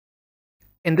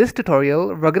In this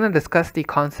tutorial, we're going to discuss the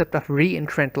concept of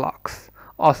reentrant locks,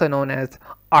 also known as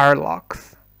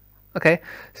RLocks. Okay,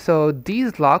 so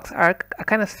these locks are a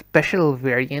kind of special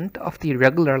variant of the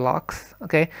regular locks.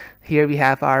 Okay, here we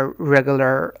have our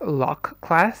regular lock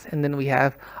class, and then we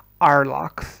have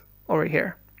RLocks over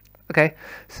here. Okay,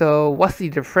 so what's the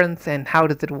difference and how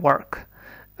does it work?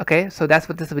 Okay, so that's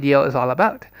what this video is all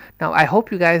about. Now, I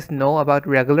hope you guys know about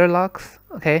regular locks,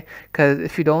 okay? Because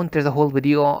if you don't, there's a whole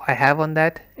video I have on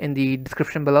that in the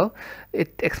description below.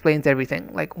 It explains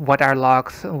everything, like what are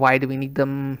locks, why do we need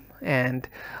them, and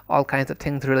all kinds of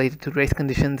things related to race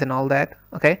conditions and all that,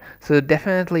 okay? So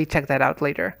definitely check that out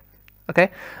later, okay?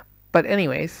 But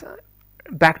anyways,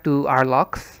 back to our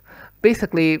locks.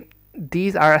 Basically,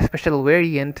 these are a special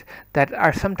variant that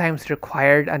are sometimes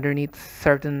required underneath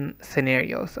certain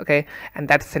scenarios, okay? And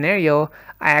that scenario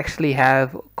I actually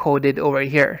have coded over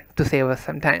here to save us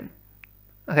some time,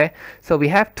 okay? So we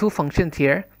have two functions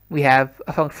here. We have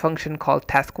a function called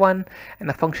task1 and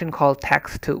a function called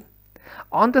task2.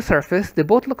 On the surface, they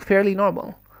both look fairly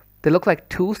normal. They look like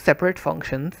two separate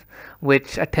functions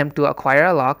which attempt to acquire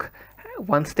a lock.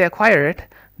 Once they acquire it,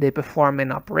 they perform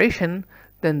an operation,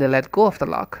 then they let go of the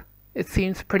lock. It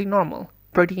seems pretty normal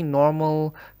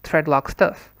thread lock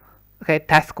stuff. Okay,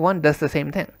 task 1 does the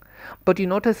same thing. But you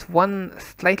notice one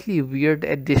slightly weird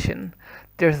addition.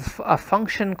 There's a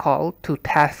function called to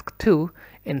task 2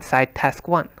 inside task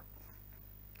 1.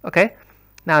 Okay,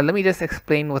 now let me just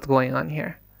explain what's going on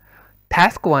here.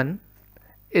 Task 1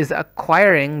 is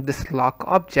acquiring this lock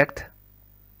object,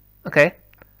 okay,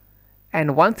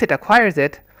 and once it acquires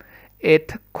it,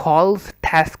 it calls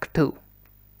task 2.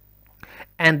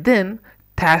 And then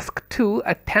task 2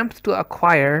 attempts to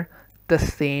acquire the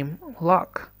same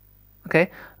lock.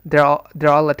 Okay, they're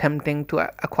all attempting to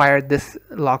acquire this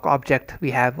lock object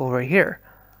we have over here.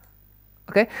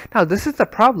 Okay, now this is the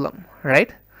problem,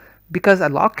 right? Because a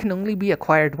lock can only be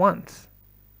acquired once.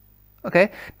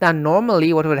 Okay, now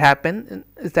normally what would happen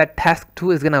is that task 2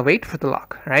 is going to wait for the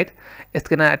lock, right? It's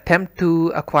going to attempt to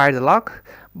acquire the lock,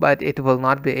 but it will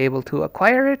not be able to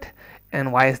acquire it.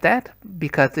 And why is that?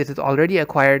 Because it is already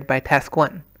acquired by task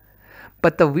 1.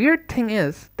 But the weird thing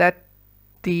is that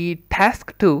the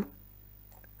task 2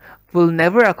 will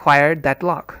never acquire that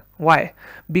lock. Why?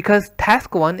 Because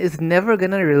task 1 is never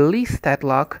going to release that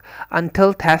lock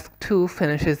until task 2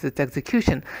 finishes its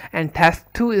execution. And task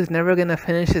 2 is never going to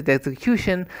finish its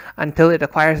execution until it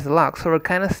acquires the lock. So we're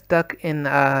kind of stuck in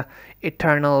an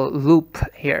eternal loop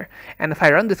here. And if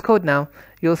I run this code now,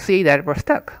 you'll see that we're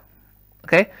stuck.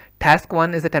 Okay, task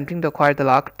 1 is attempting to acquire the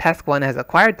lock, task 1 has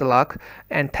acquired the lock,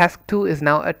 and task 2 is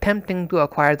now attempting to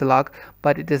acquire the lock,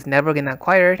 but it is never going to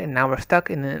acquire it, and now we're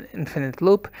stuck in an infinite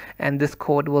loop, and this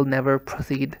code will never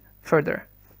proceed further.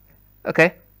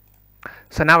 Okay,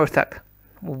 so now we're stuck.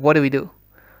 What do we do?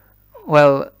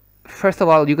 Well, first of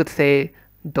all, you could say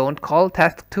don't call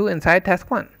task 2 inside task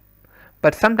 1,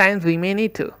 but sometimes we may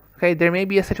need to. Okay, there may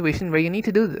be a situation where you need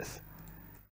to do this.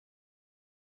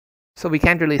 So we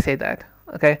can't really say that,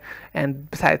 okay?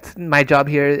 And besides, my job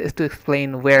here is to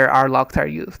explain where our locks are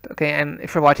used, okay? And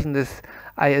if you're watching this,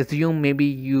 I assume maybe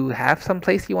you have some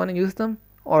place you want to use them,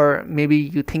 or maybe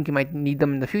you think you might need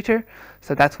them in the future.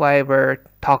 So that's why we're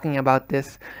talking about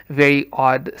this very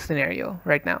odd scenario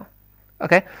right now,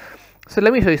 okay? So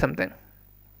let me show you something.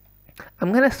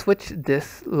 I'm gonna switch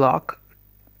this lock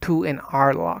to an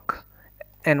RLock.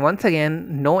 And once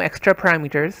again, no extra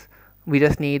parameters. We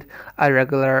just need a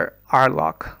regular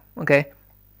RLock, okay?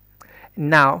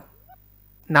 Now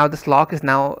this lock is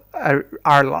now a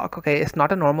RLock, okay? It's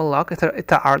not a normal lock, it's a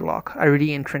RLock, a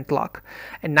reentrant lock.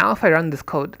 And now if I run this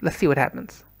code, let's see what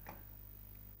happens.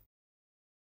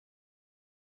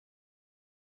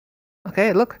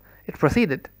 Okay, look, it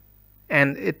proceeded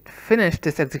and it finished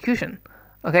this execution.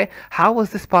 Okay, how was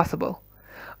this possible?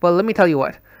 Well, let me tell you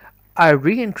what. A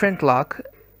reentrant lock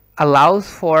allows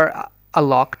for a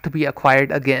lock to be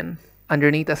acquired again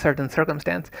underneath a certain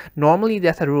circumstance. Normally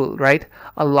that's a rule, right?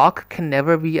 A lock can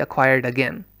never be acquired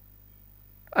again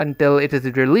until it is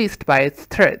released by its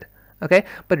thread, okay?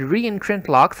 But reentrant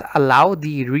locks allow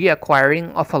the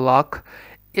reacquiring of a lock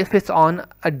if it's on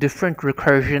a different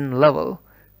recursion level,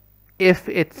 if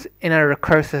it's in a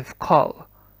recursive call,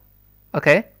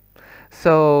 okay?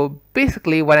 So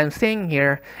basically what I'm saying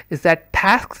here is that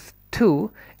task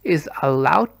 2 is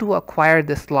allowed to acquire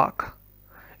this lock.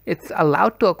 It's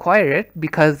allowed to acquire it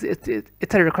because it's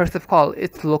a recursive call.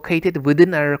 It's located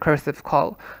within a recursive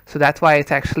call. So that's why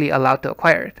it's actually allowed to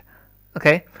acquire it.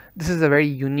 Okay? This is a very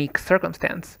unique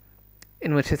circumstance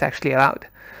in which it's actually allowed.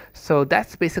 So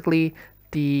that's basically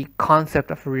the concept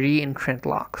of reentrant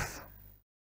locks.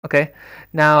 Okay?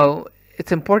 Now,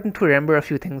 it's important to remember a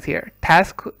few things here.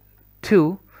 Task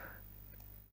 2,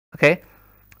 okay,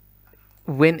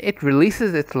 when it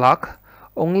releases its lock,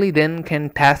 only then can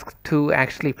task 2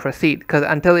 actually proceed, because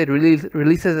until it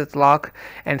releases its lock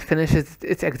and finishes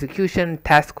its execution,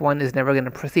 task 1 is never going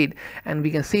to proceed. And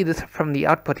we can see this from the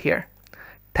output here.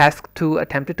 Task 2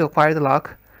 attempted to acquire the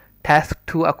lock, task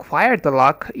 2 acquired the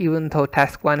lock even though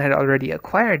task 1 had already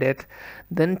acquired it,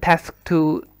 then task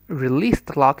 2 released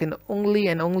the lock, and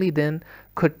only then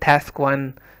could task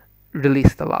 1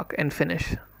 release the lock and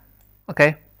finish.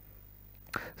 Okay,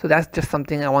 so that's just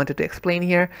something I wanted to explain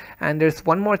here. And there's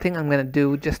one more thing I'm going to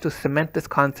do just to cement this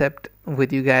concept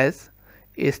with you guys,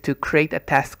 is to create a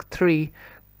task 3.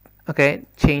 Okay,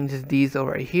 change these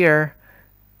over here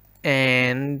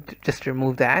and just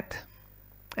remove that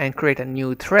and create a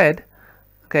new thread.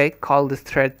 Okay, call this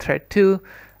thread thread 2,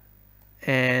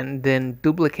 and then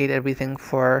duplicate everything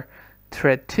for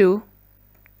thread 2.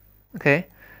 Okay,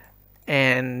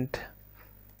 and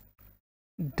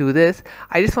do this.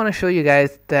 I just want to show you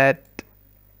guys that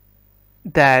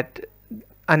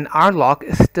an RLock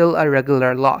is still a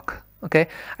regular lock. Okay,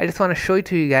 I just want to show it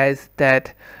to you guys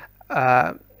that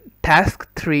task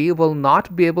 3 will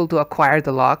not be able to acquire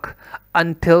the lock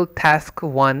until task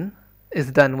 1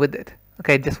 is done with it.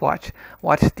 Okay, just watch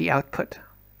the output.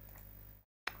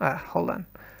 Hold on.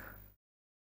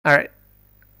 All right,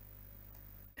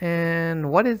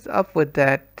 and what is up with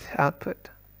that output?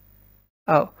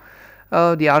 Oh,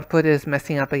 the output is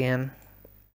messing up again.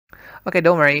 Okay,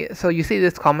 don't worry. So you see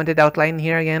this commented outline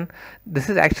here again? This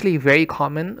is actually very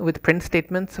common with print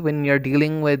statements when you're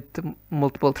dealing with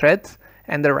multiple threads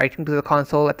and they're writing to the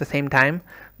console at the same time.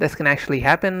 This can actually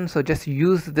happen, so just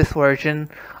use this version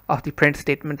of the print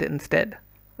statement instead.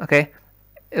 Okay,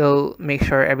 it'll make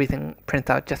sure everything prints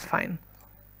out just fine.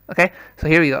 Okay, so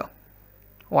here we go.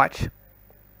 Watch.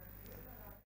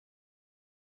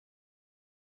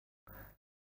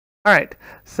 Alright,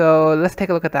 so let's take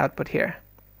a look at the output here.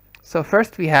 So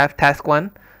first we have task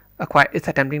 1, it's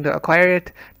attempting to acquire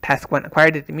it. Task 1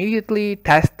 acquired it immediately.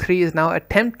 Task 3 is now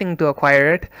attempting to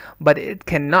acquire it, but it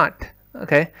cannot.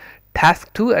 Okay,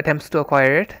 task 2 attempts to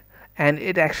acquire it, and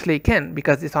it actually can,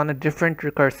 because it's on a different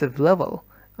recursive level.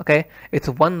 Okay, it's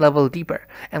one level deeper.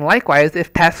 And likewise,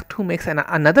 if task 2 makes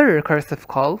another recursive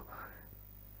call,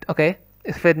 okay,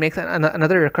 if it makes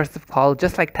another recursive call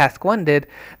just like task 1 did,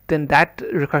 then that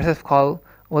recursive call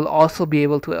will also be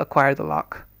able to acquire the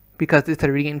lock, because it's a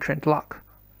reentrant lock,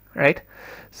 right?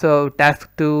 So task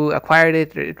 2 acquired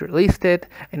it, it released it,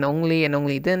 and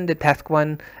only then did task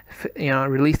 1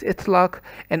 release its lock,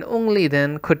 and only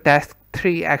then could task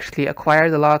 3 actually acquire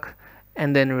the lock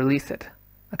and then release it.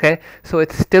 Okay, so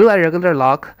it's still a regular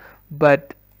lock,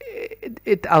 but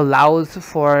it allows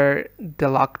for the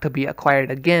lock to be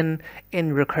acquired again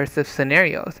in recursive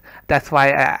scenarios. That's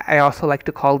why I also like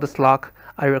to call this lock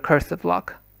a recursive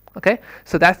lock. Okay,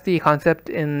 so that's the concept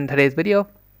in today's video.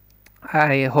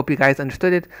 I hope you guys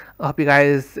understood it. I hope you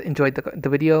guys enjoyed the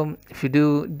video. If you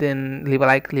do, then leave a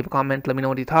like, leave a comment, let me know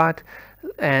what you thought,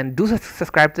 and do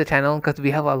subscribe to the channel, because we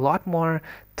have a lot more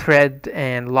thread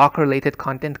and lock related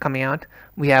content coming out.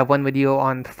 We have one video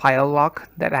on file lock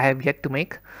that I have yet to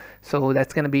make, so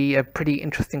that's going to be a pretty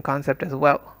interesting concept as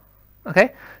well.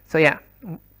 Okay, so yeah,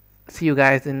 see you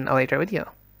guys in a later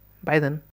video. Bye then.